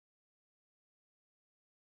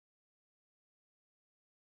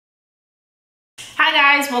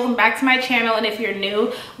Hi guys, welcome back to my channel, and if you're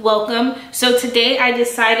new, welcome. So today I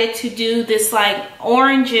decided to do this like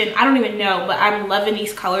orange, and I don't even know, but I'm loving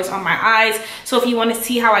these colors on my eyes. So if you want to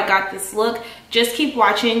see how I got this look, just keep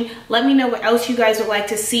watching. Let me know what else you guys would like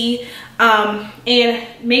to see, and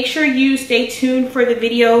make sure you stay tuned for the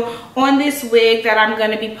video on this wig that I'm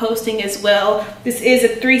going to be posting as well. This is a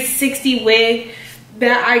 360 wig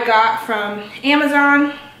that I got from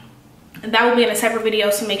Amazon. That will be in a separate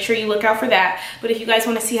video, so make sure you look out for that. But if you guys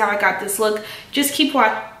want to see how I got this look, just keep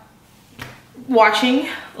watching.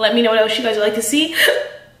 Let me know what else you guys would like to see.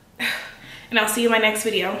 And I'll see you in my next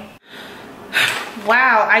video.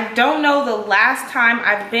 Wow, I don't know the last time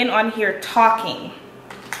I've been on here talking.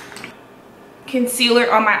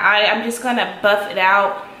 Concealer on my eye. I'm just going to buff it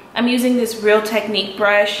out. I'm using this Real Technique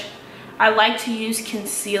brush. I like to use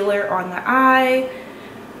concealer on the eye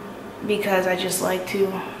because I just like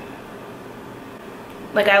to...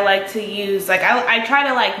 I like to use, I try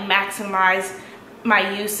to maximize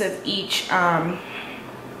my use of each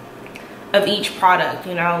product,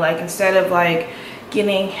 you know, instead of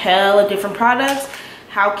getting hella different products,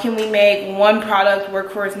 how can we make one product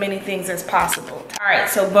work for as many things as possible? All right,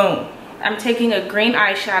 so boom. I'm taking a green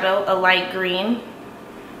eyeshadow, a light green,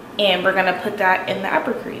 and we're gonna put that in the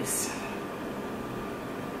upper crease.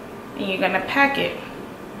 And you're gonna pack it.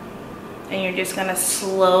 And you're just gonna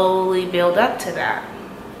slowly build up to that.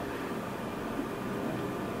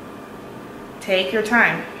 Take your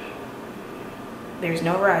time. There's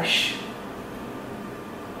no rush.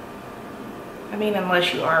 I mean,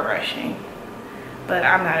 unless you are rushing. But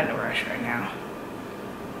I'm not in a rush right now.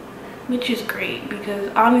 Which is great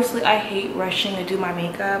because honestly, I hate rushing to do my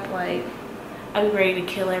makeup. I'd be ready to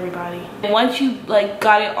kill everybody. And once you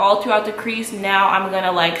got it all throughout the crease, now I'm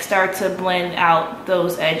gonna start to blend out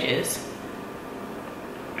those edges.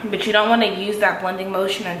 But you don't want to use that blending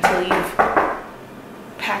motion until you've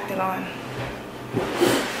packed it on.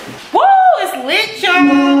 Woo! It's lit, y'all!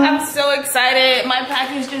 I'm so excited. My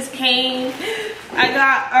package just came. I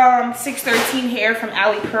got 613 hair from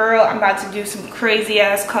AliPearl. I'm about to do some crazy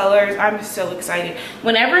ass colors. I'm so excited.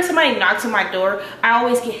 Whenever somebody knocks on my door, I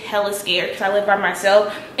always get hella scared because I live by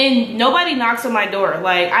myself and nobody knocks on my door.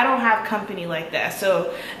 I don't have company like that.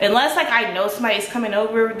 So unless I know somebody's coming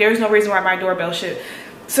over, there's no reason why my doorbell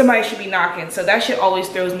somebody should be knocking. So that shit always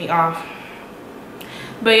throws me off.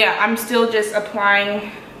 But yeah, I'm still just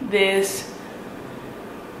applying this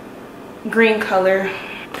green color.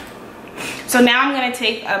 So now I'm gonna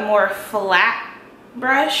take a more flat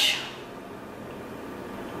brush,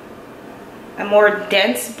 a more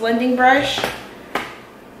dense blending brush.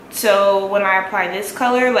 So when I apply this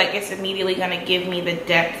color, it's immediately gonna give me the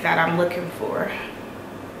depth that I'm looking for.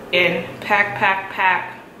 And pack, pack,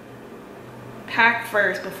 pack. Pack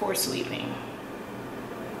first before sweeping.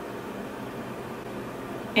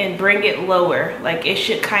 And bring it lower. It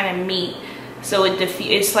should kind of meet. So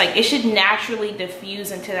it should naturally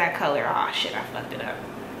diffuse into that color. Oh shit, I fucked it up.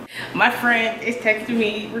 My friend is texting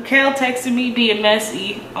me. Raquel texted me being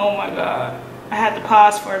messy. Oh my god. I had to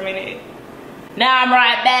pause for a minute. Now I'm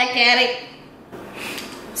right back at it.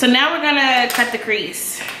 So now we're gonna cut the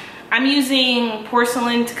crease. I'm using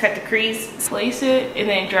porcelain to cut the crease. Place it and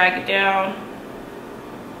then drag it down.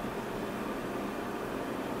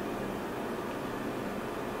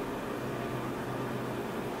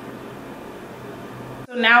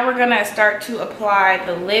 So now we're gonna start to apply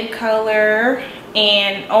the lid color,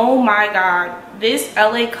 and oh my god, this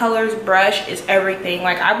LA Colors brush is everything.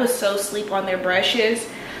 I was so sleep on their brushes.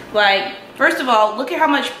 First of all, look at how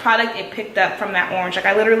much product it picked up from that orange.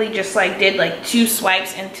 I literally just did 2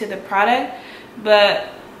 swipes into the product. But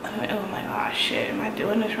oh my gosh, shit, am I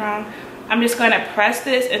doing this wrong? I'm just gonna press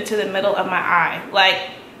this into the middle of my eye.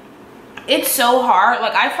 It's so hard.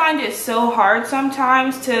 I find it so hard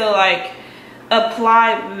sometimes to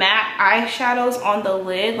apply matte eyeshadows on the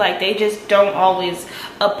lid. They just don't always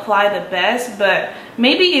apply the best. But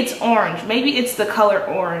maybe it's orange, maybe it's the color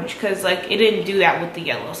orange, because it didn't do that with the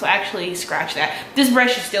yellow. So actually scratch that. This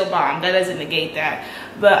brush is still bomb, that doesn't negate that.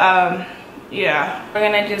 But yeah, we're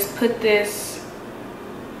gonna just put this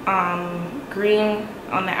green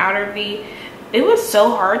on the outer V. It was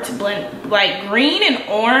so hard to blend. Green and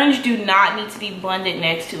orange do not need to be blended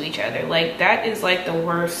next to each other. That is the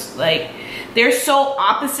worst. They're so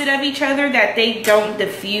opposite of each other that they don't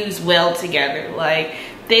diffuse well together.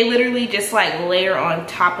 They literally just layer on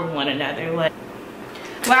top of one another. Wow,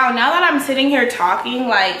 now that I'm sitting here talking,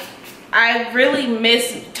 I really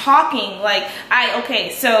miss talking.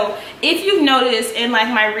 Okay, so if you've noticed in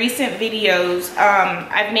my recent videos,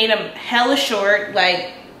 I've made them hella short.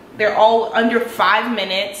 They're all under 5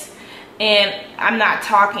 minutes and I'm not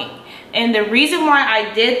talking. And the reason why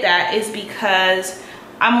I did that is because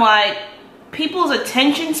I'm like, people's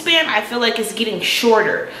attention span, I feel like, is getting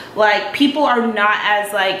shorter. Like, people are not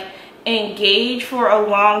as like engaged for a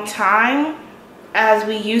long time as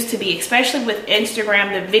we used to be, especially with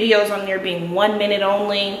Instagram, the videos on there being 1 minute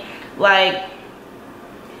only. Like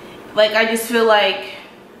I just feel like,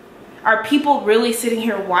 are people really sitting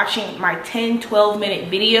here watching my 10-12 minute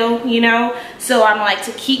video, you know? So I'm like,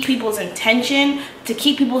 to keep people's attention,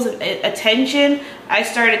 I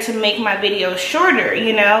started to make my videos shorter,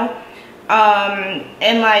 you know?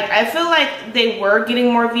 And like, I feel like they were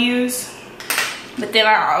getting more views, but then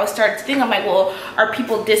I always started to think, I'm like, well, are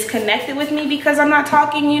people disconnected with me because I'm not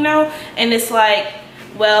talking, you know? And it's like,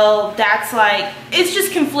 well, that's like, it's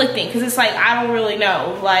just conflicting, because it's like, I don't really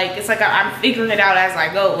know. Like, it's like I'm figuring it out as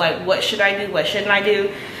I go. Like, what should I do? What shouldn't I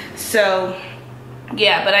do? So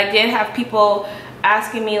yeah, but I did have people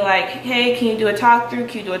asking me like, hey, can you do a talk through?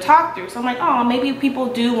 Can you do a talk through? So I'm like, oh, maybe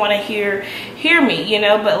people do want to hear me, you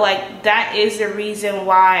know? But like, that is the reason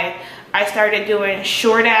why I started doing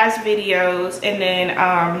short ass videos, and then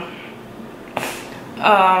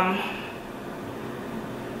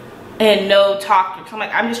and no talk through. So I'm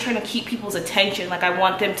like, I'm just trying to keep people's attention. Like, I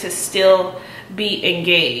want them to still be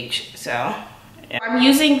engaged. So yeah. I'm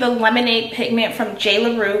using the Lemonade pigment from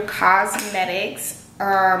Larue Cosmetics.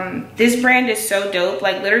 This brand is so dope.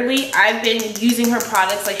 Like, literally, I've been using her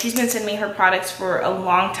products. Like, she's been sending me her products for a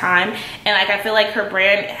long time, and like, I feel like her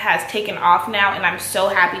brand has taken off now, and I'm so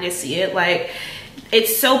happy to see it. Like,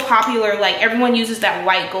 it's so popular. Like, everyone uses that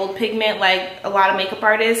white gold pigment, like a lot of makeup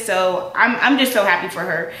artists. So I'm just so happy for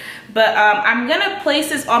her. But I'm gonna place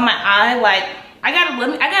this on my eye. Like, I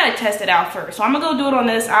gotta test it out first. So I'm gonna go do it on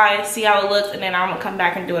this eye, see how it looks, and then I'm gonna come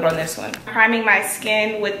back and do it on this one. Priming my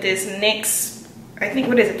skin with this NYX, I think,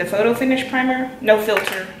 what is it, the Photo Finish Primer? No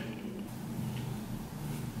Filter.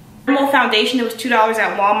 Normal foundation, it was $2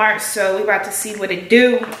 at Walmart, so we about to see what it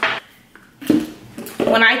do.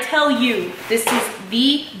 When I tell you, this is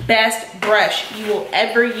the best brush you will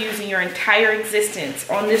ever use in your entire existence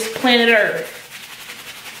on this planet Earth.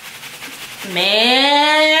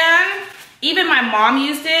 Man, even my mom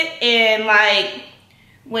used it, and like,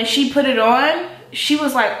 when she put it on, she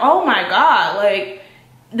was like, oh my God, like,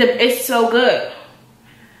 it's so good.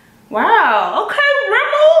 Wow, okay,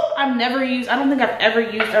 Rimmel. I don't think I've ever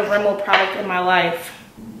used a Rimmel product in my life.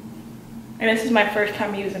 And this is my first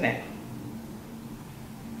time using it.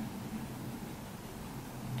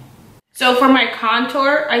 So for my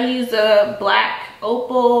contour, I use a black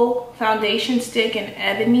opal foundation stick in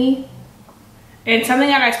ebony. And something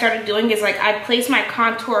that I started doing is like, I place my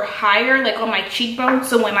contour higher, like on my cheekbone,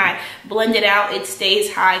 so when I blend it out, it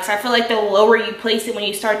stays high. Because I feel like the lower you place it, when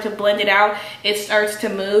you start to blend it out, it starts to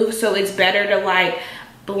move. So it's better to like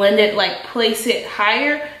blend it, like place it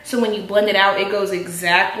higher, so when you blend it out, it goes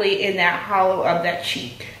exactly in that hollow of that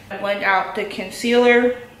cheek. I blend out the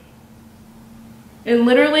concealer. And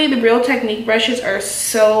literally, the Real Technique brushes are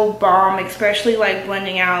so bomb, especially like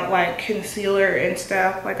blending out like concealer and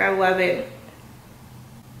stuff. Like, I love it,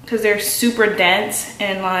 because they're super dense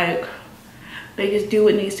and like, they just do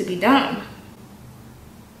what needs to be done.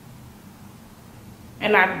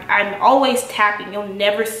 And I'm always tapping. You'll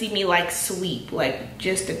never see me like sweep, like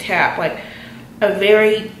just a tap, like a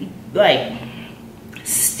very like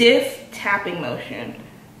stiff tapping motion.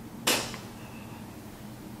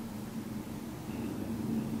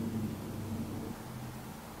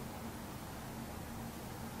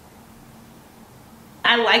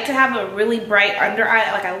 I like to have a really bright under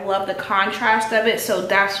eye. Like, I love the contrast of it, so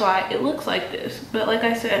that's why it looks like this. But like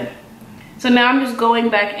I said, so now I'm just going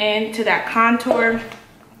back into that contour,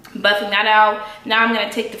 buffing that out. Now I'm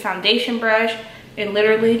gonna take the foundation brush and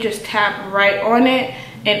literally just tap right on it,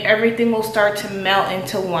 and everything will start to melt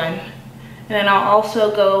into one. And then I'll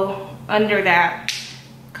also go under that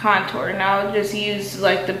contour, and I'll just use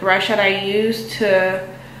like the brush that I use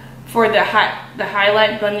for the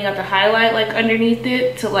highlight, blending out the highlight like underneath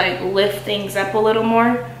it to like lift things up a little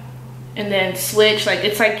more, and then switch. Like,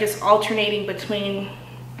 it's like just alternating between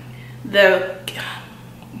the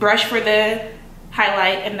brush for the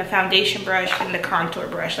highlight and the foundation brush and the contour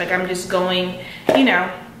brush. Like, I'm just going, you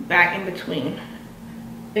know, back in between.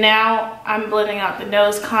 Now I'm blending out the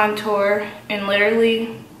nose contour, and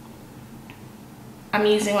literally I'm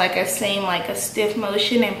using like a stiff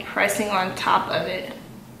motion and pressing on top of it,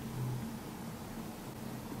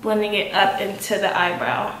 blending it up into the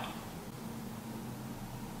eyebrow.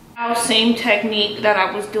 Now, same technique that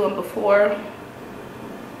I was doing before.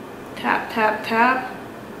 Tap, tap, tap.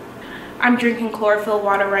 I'm drinking chlorophyll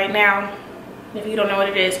water right now. If you don't know what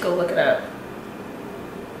it is, go look it up.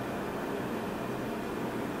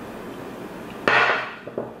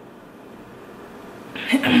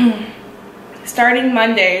 starting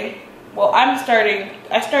Monday, well, I started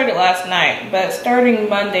last night, but starting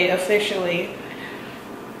Monday officially,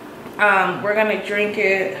 we're gonna drink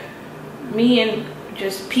it, me and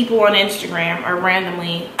just people on Instagram or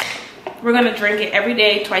randomly, we're gonna drink it every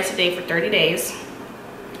day, twice a day for 30 days.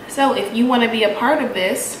 So if you want to be a part of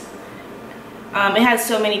this, it has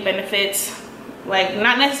so many benefits, like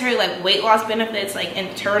not necessarily like weight loss benefits, like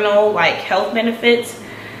internal like health benefits.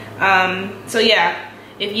 So yeah,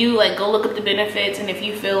 if you like go look up the benefits, and if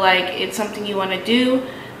you feel like it's something you want to do,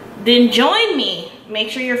 then join me. Make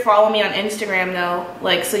sure you're following me on Instagram though,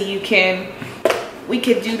 like so we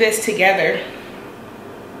can do this together.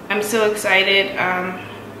 I'm so excited.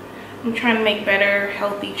 I'm trying to make better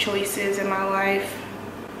healthy choices in my life,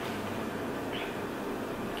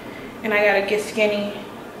 and I gotta get skinny.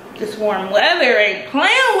 This warm weather ain't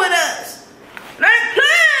playing with us. It ain't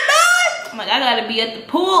playing, boy. I'm like, I gotta be at the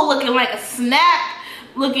pool looking like a snack,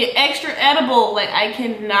 looking extra edible. Like I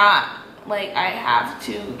cannot, like I have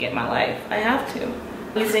to get my life. I have to.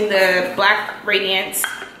 Using the black radiance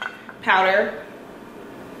powder,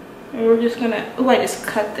 and we're just gonna, oh, I just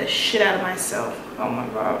cut the shit out of myself. Oh my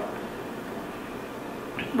god.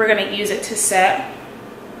 We're gonna use it to set.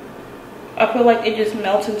 I feel like it just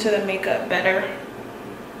melts into the makeup better.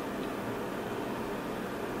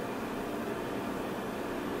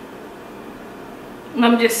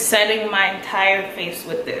 I'm just setting my entire face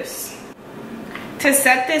with this. To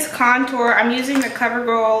set this contour, I'm using the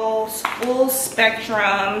CoverGirl's Full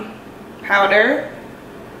Spectrum powder.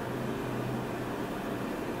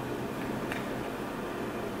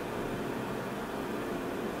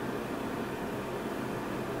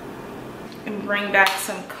 And bring back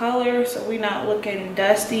some color so we're not looking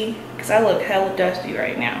dusty, because I look hella dusty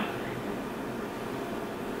right now.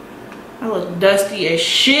 I look dusty as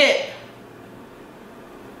shit.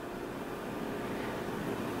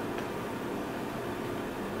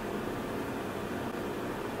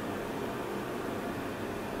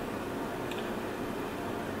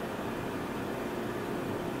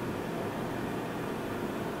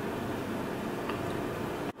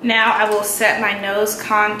 Now I will set my nose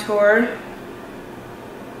contour,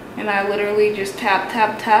 and I literally just tap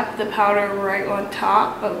the powder right on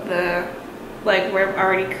top of the, like where I've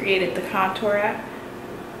already created the contour at.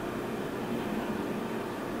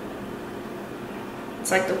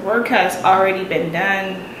 It's like the work has already been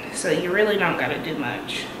done, so you really don't gotta do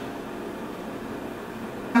much.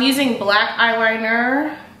 I'm using black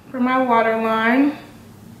eyeliner for my waterline.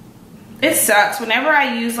 It sucks whenever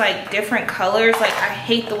I use like different colors. Like I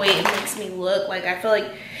hate the way it makes me look. Like I feel like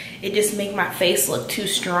it just makes my face look too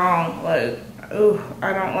strong. Like, oh,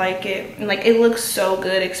 I don't like it. And like it looks so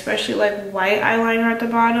good, especially like white eyeliner at the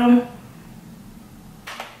bottom.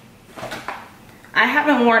 I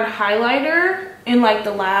haven't worn highlighter in like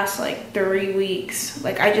the last like 3 weeks.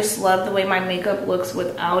 Like I just love the way my makeup looks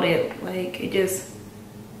without it. Like it just,